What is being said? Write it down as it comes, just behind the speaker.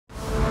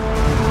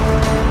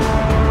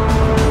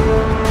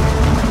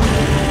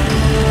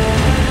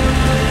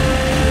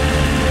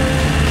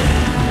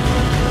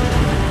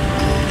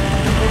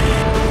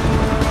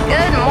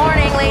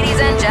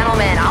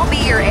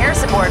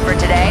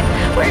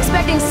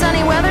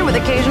sunny weather with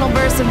occasional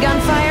bursts of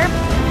gunfire,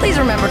 please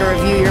remember to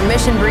review your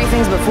mission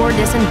briefings before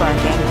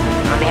disembarking.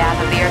 On behalf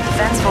of the Earth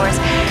Defense Force,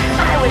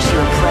 I wish you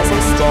a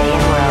pleasant stay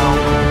in Rome.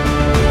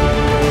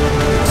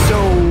 So,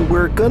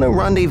 we're gonna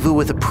rendezvous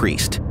with a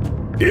priest.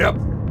 Yep.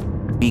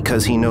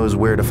 Because he knows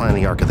where to find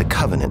the Ark of the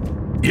Covenant.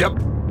 Yep.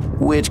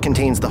 Which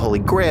contains the Holy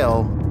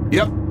Grail.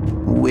 Yep.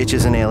 Which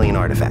is an alien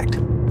artifact.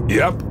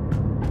 Yep.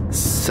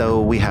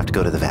 So we have to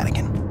go to the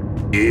Vatican.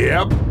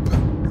 Yep.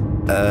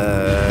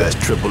 That's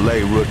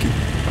AAA, rookie.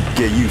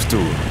 Get used to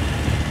it.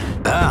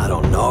 I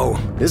don't know.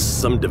 This is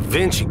some Da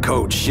Vinci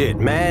Code shit,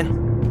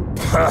 man.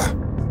 Huh.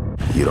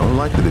 You don't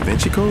like the Da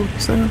Vinci Code,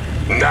 Sam?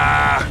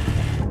 Nah.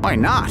 Why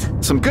not?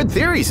 Some good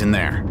theories in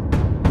there.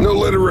 No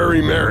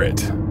literary merit.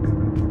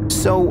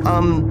 So,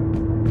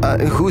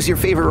 who's your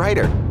favorite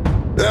writer?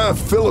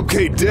 Philip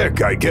K.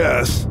 Dick, I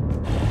guess.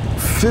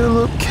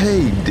 Philip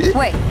K. Dick?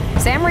 Wait,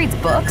 Sam reads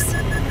books?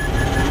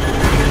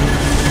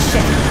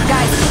 Shit.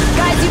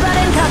 Guys, you got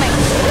incoming!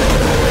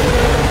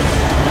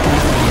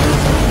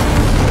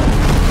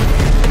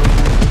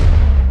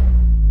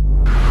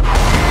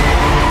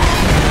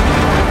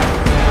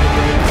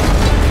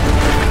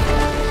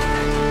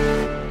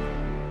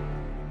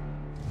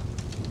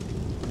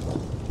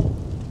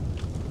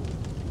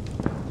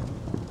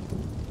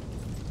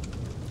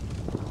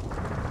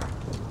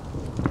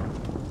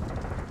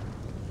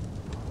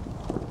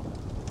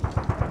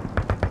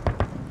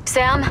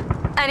 Sam?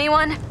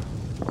 Anyone?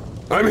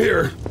 I'm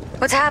here.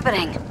 What's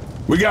happening?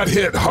 We got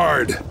hit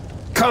hard.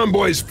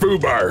 Convoy's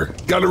foobar.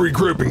 Gotta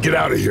regroup and get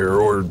out of here,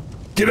 or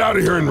get out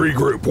of here and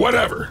regroup,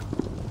 whatever.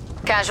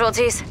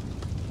 Casualties?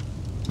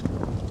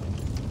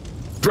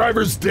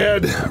 Driver's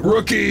dead.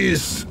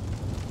 Rookies.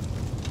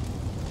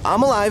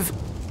 I'm alive,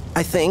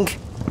 I think.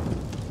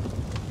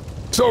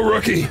 So,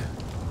 rookie,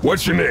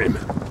 what's your name?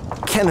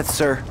 Kenneth,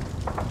 sir.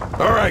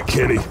 All right,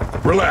 Kenny,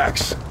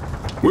 relax.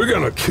 We're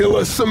gonna kill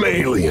us some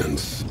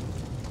aliens.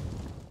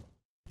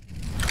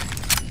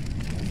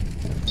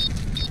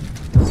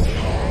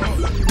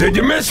 Did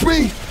you miss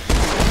me?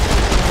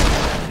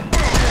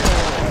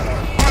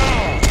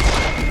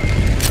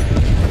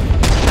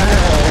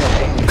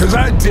 Cause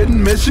I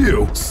didn't miss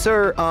you.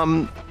 Sir,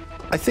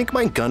 I think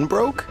my gun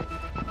broke?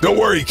 Don't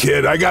worry,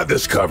 kid, I got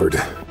this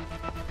covered.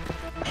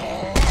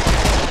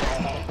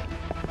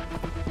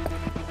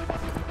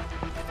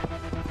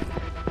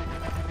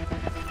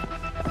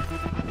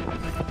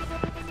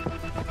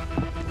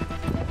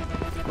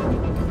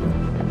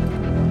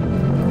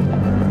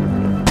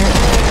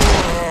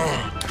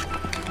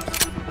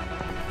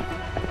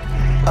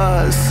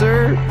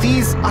 Sir,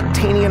 these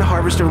Octanian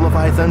Harvester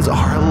Leviathans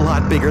are a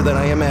lot bigger than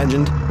I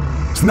imagined.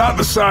 It's not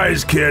the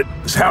size, kid.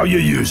 It's how you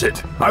use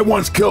it. I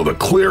once killed a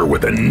clear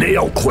with a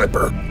nail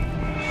clipper.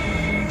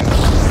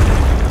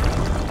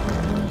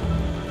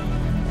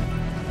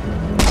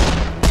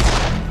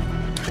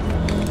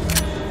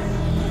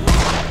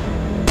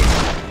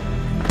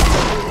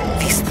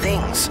 These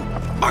things,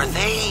 are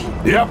they?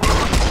 Yep.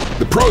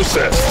 The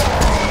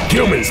process.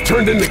 Humans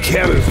turned into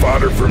cannon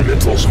fodder for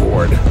Mitzel's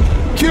horde.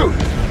 Cute,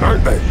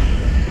 aren't they?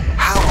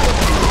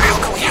 How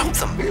can we help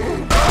them?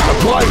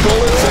 Apply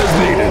bullets as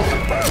needed.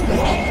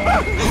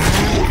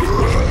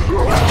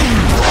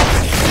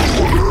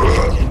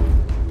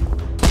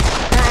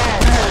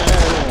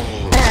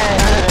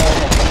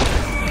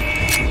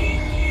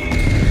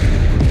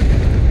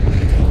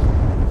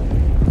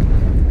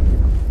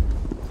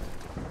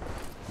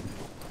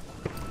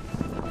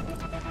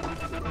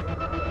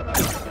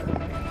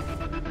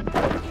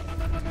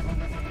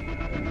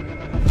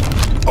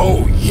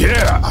 Oh,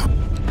 yeah!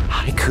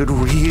 I could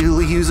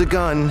really use a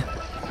gun.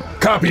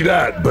 Copy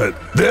that, but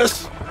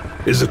this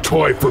is a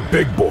toy for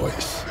big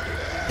boys.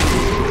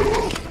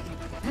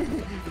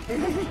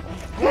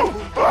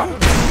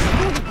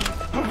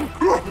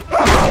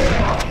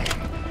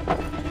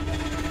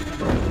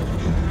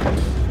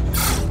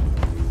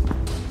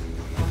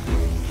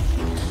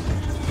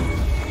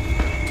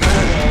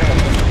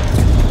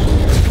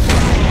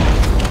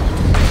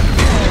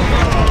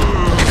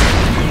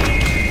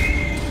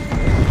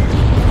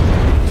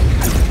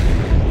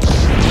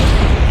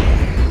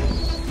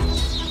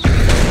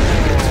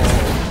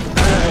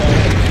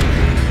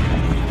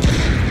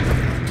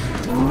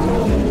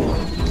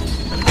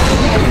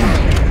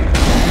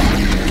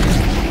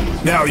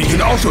 Now, you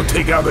can also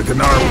take out the Gnar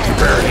with your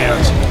bare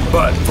hands,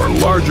 but for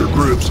larger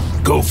groups,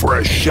 go for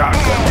a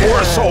shotgun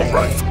or assault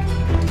rifle.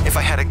 If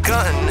I had a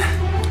gun,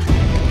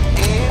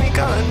 any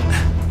gun.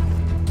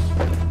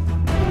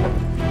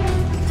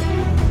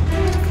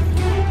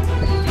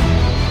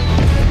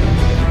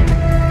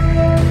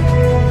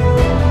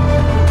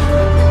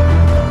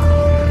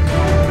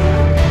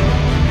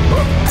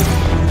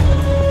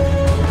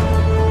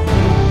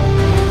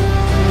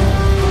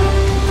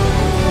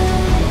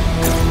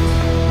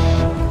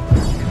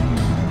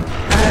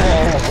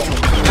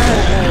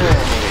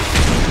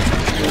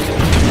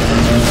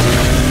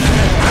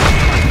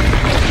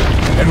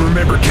 And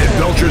remember, kid,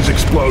 Belchers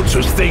explode, so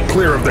stay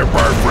clear of their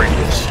barf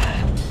radius.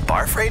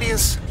 Barf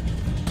radius?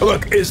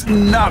 Look, it's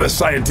not a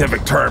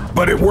scientific term,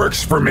 but it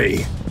works for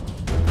me.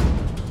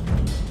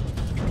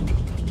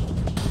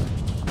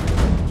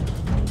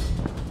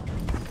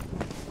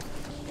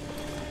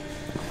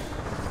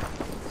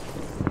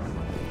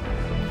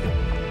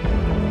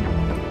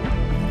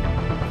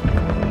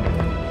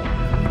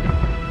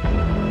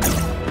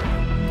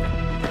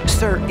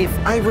 Sir, if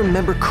I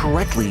remember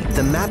correctly,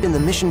 the map in the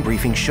mission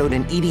briefing showed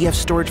an EDF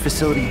storage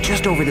facility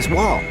just over this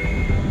wall.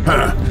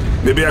 Huh.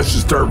 Maybe I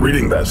should start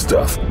reading that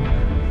stuff.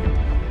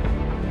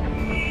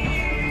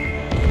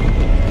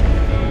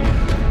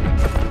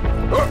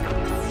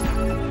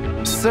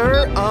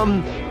 Sir,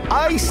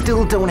 I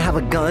still don't have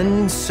a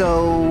gun,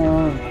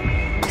 so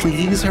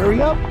please hurry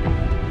up.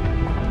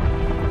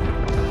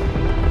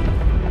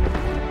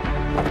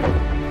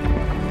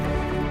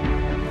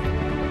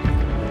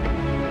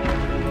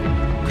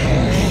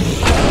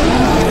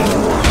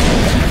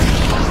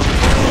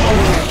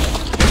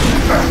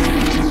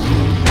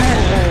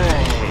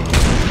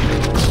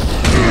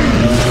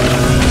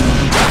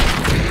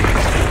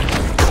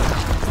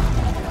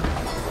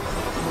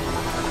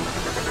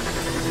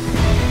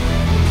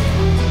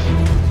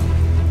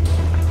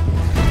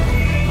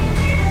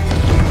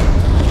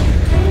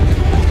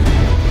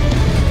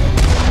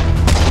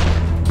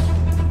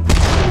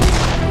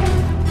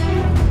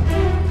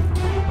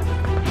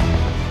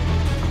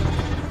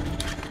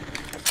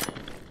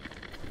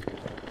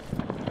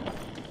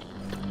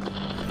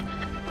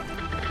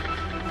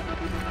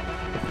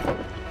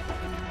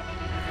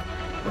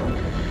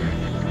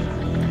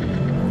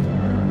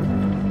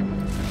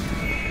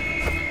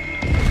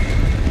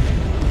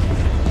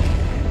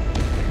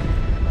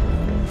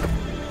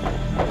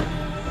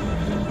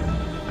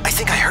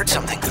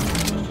 Something.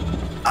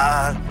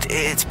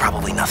 It's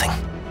probably nothing.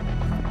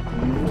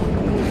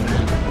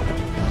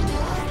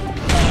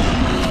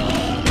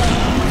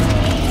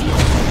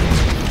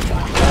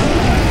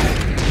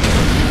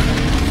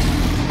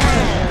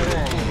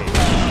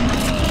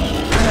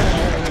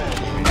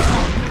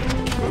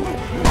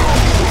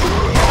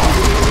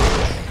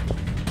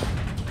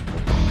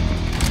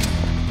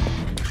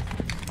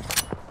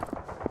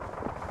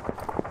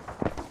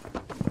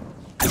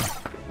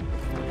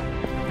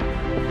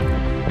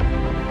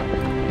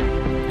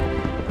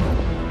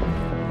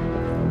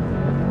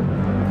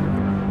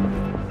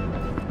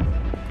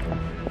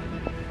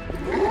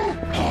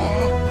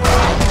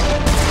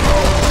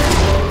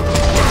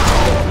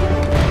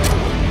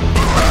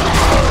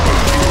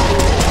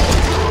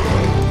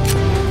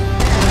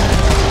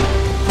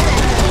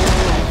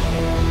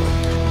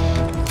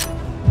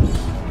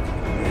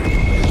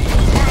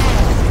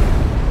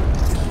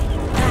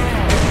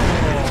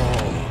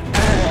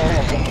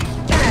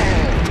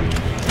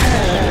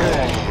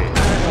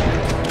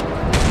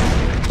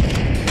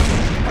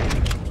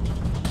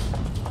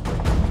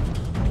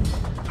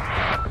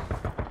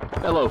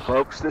 Hello,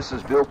 folks. This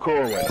is Bill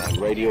Corwin on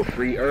Radio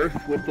Free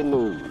Earth with the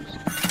news.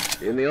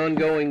 In the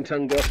ongoing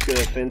Tunguska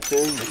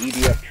offensive,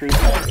 EDF troops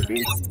are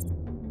being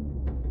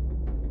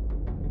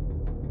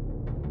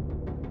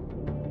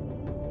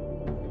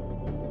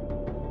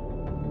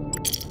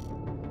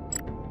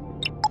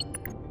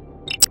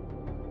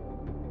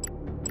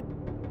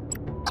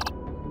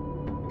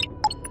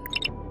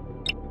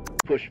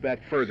pushed back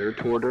further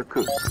toward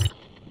Irkutsk.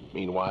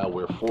 Meanwhile,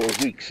 we're 4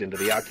 weeks into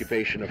the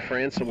occupation of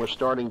France, and we're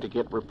starting to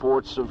get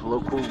reports of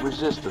local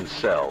resistance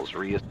cells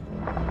with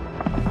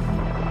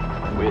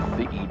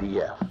the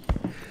EDF.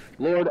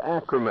 Lord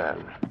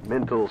Ackerman,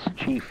 Mental's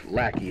chief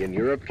lackey in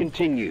Europe,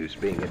 continues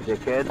being a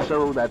dickhead,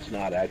 so that's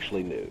not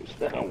actually news.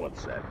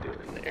 What's that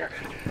doing there?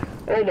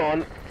 Hold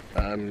on.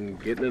 I'm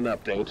getting an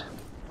update.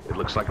 It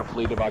looks like a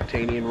fleet of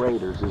Octanian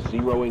raiders is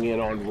zeroing in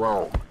on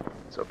Rome.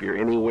 So if you're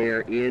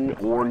anywhere in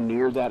or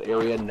near that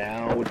area,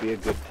 now would be a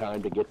good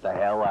time to get the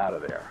hell out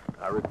of there.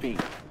 I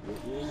repeat.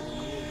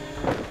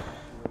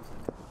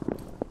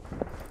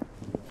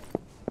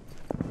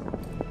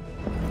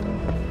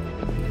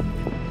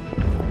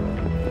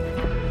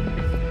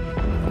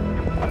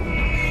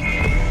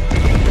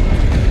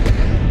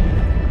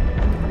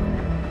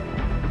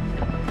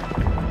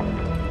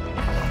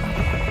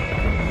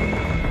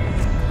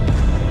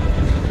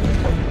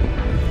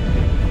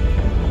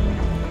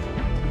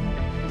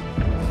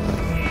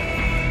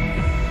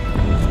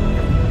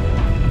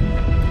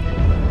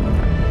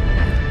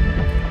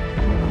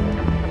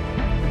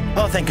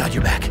 Oh, thank God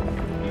you're back.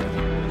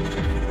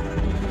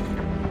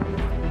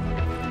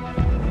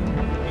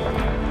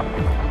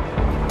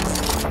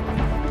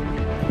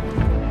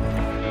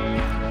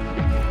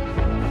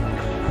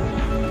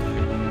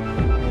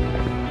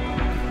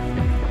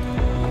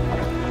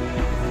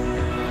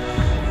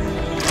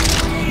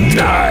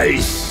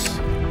 Nice!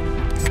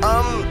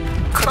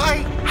 Could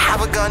I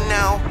have a gun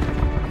now?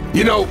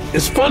 You know,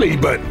 it's funny,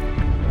 but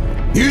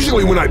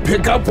usually when I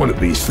pick up one of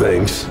these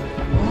things...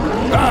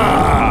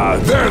 Ah,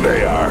 there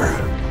they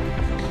are.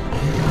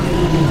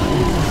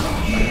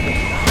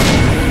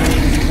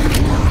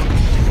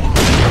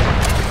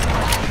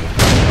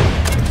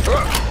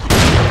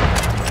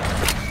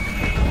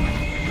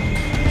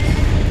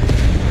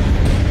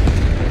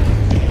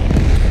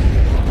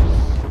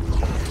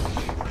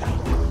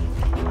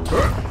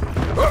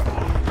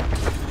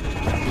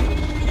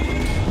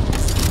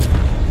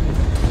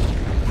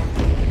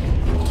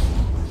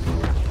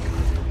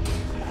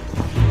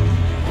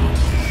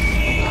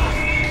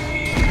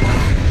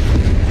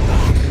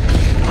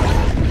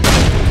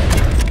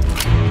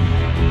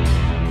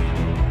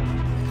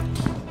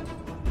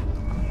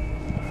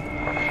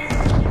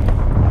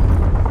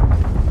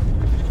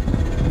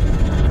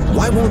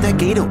 that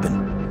gate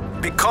open?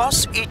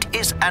 Because it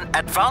is an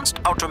advanced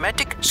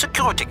automatic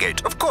security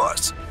gate, of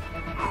course.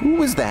 Who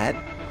was that?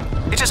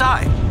 It is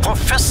I,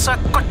 Professor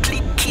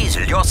Gottlieb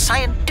Kiesel, your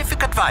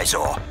scientific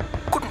advisor.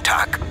 Guten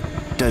Tag.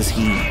 Does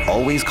he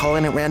always call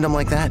in at random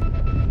like that?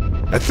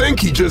 I think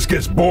he just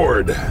gets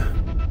bored.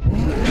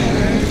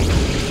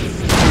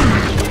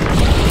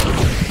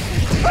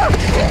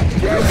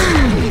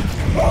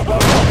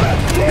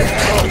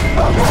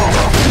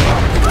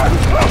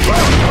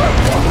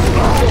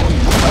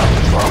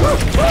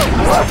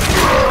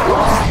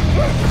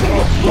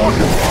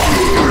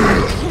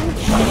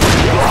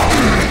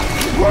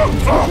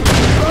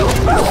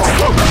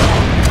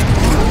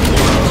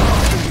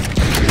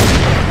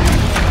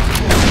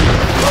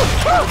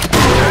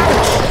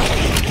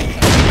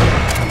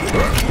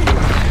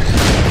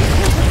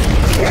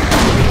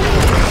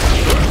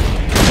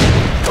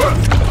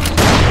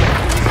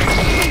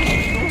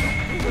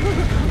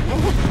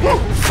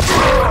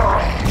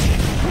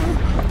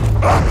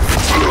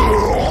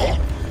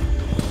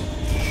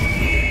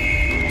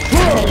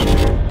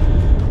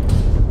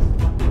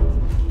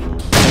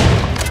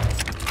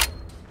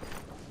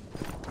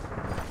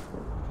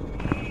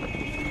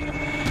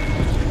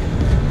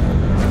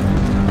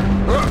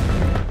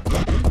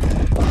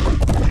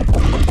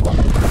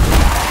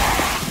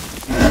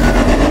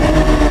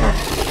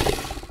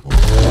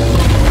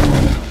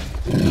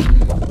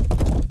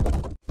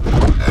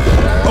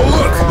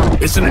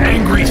 It's an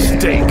angry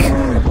steak.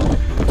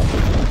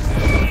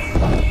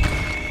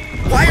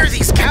 Why are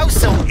these cows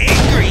so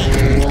angry?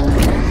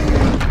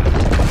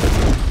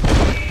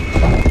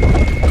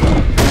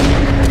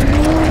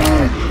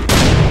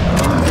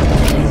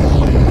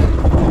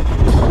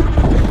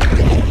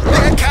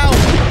 Bad cow!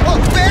 Oh,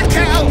 bad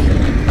cow!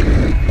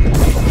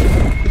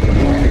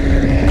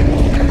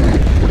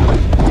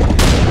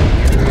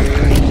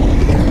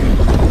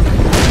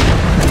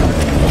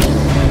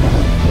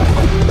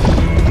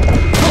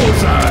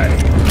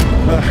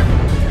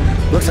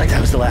 Looks like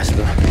that was the last of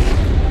them.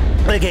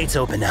 The gate's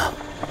open now.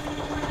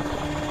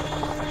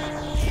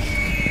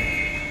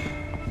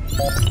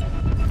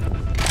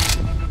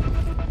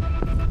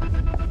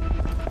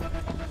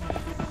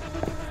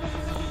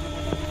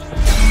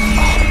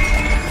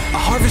 A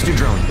harvester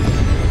drone.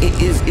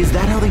 Is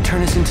that how they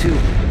turn us into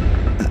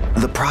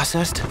the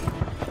processed?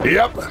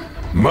 Yep.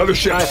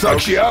 Mothership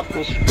sucks you up,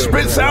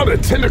 spits out a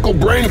tentacle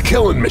brain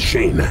killing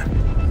machine.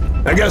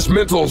 I guess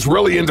Mental's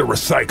really into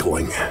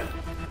recycling.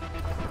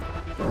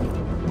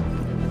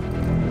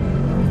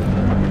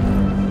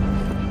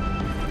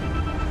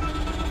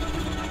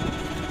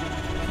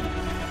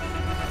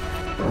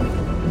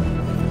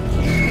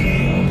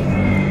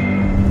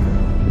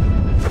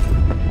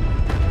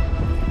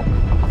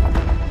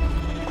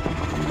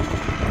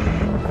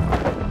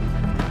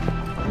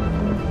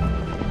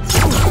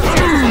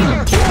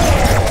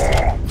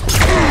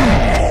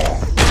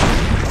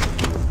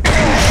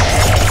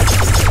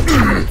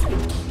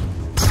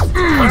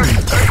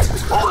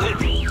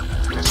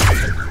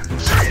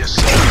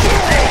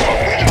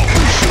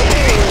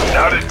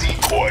 Not a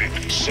decoy,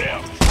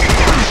 Sam.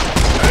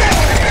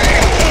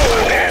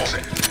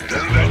 Dancing.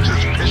 Doesn't that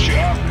just piss you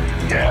off?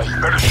 Yeah, you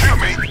better shoot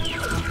me.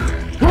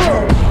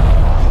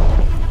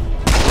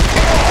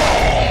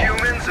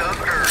 Humans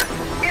of Earth,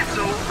 it's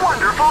a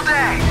wonderful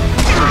day.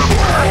 A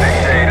perfect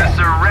day to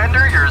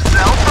surrender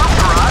yourself for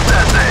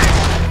processing.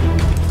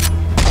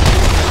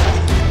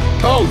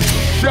 Oh,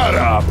 shut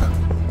up.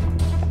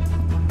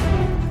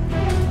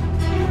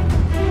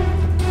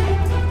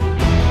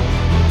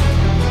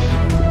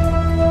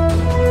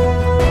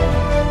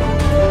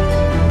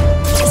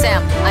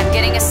 Sam, I'm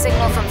getting a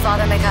signal from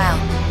Father Mikhail.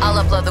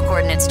 I'll upload the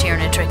coordinates to your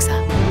Nitrixa.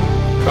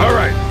 All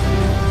right.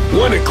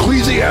 One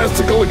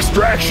ecclesiastical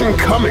extraction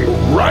coming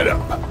right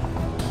up.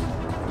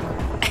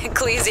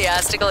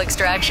 Ecclesiastical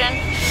extraction?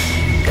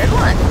 Good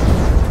one.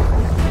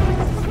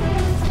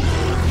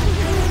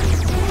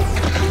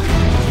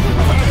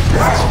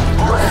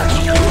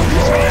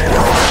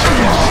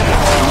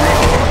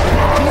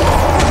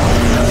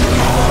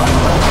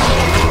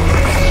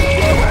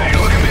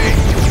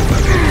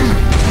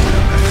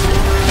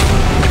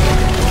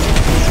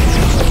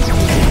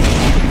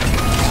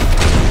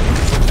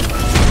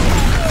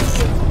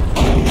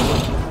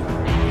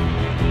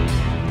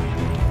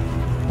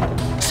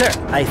 Sir,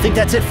 I think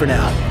that's it for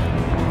now.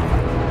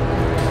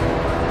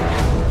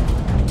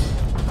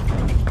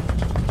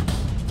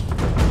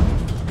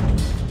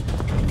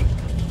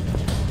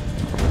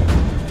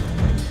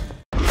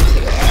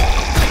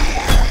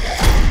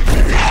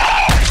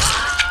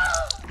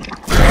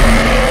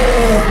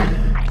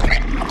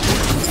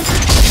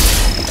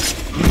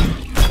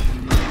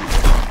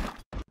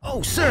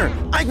 Oh, sir,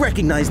 I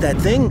recognize that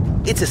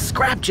thing. It's a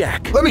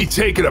scrapjack. Let me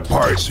take it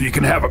apart so you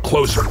can have a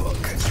closer look.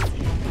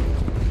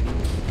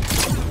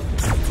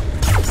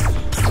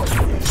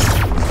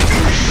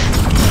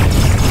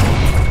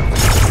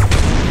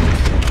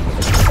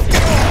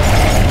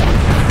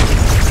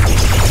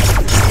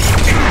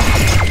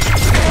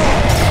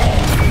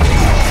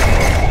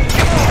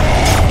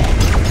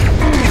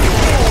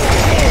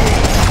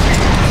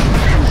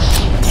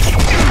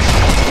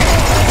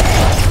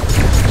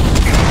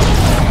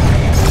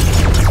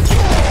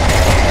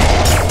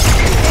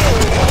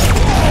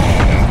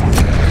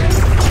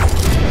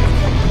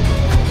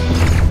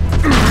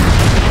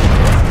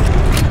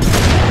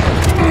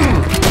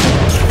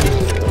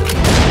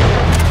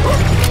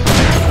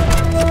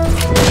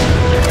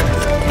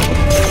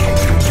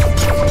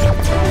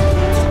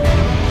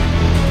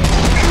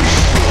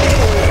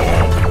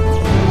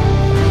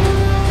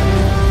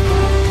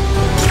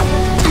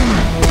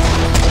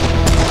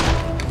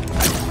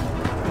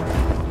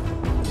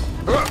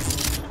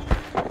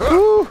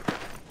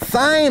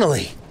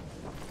 Finally!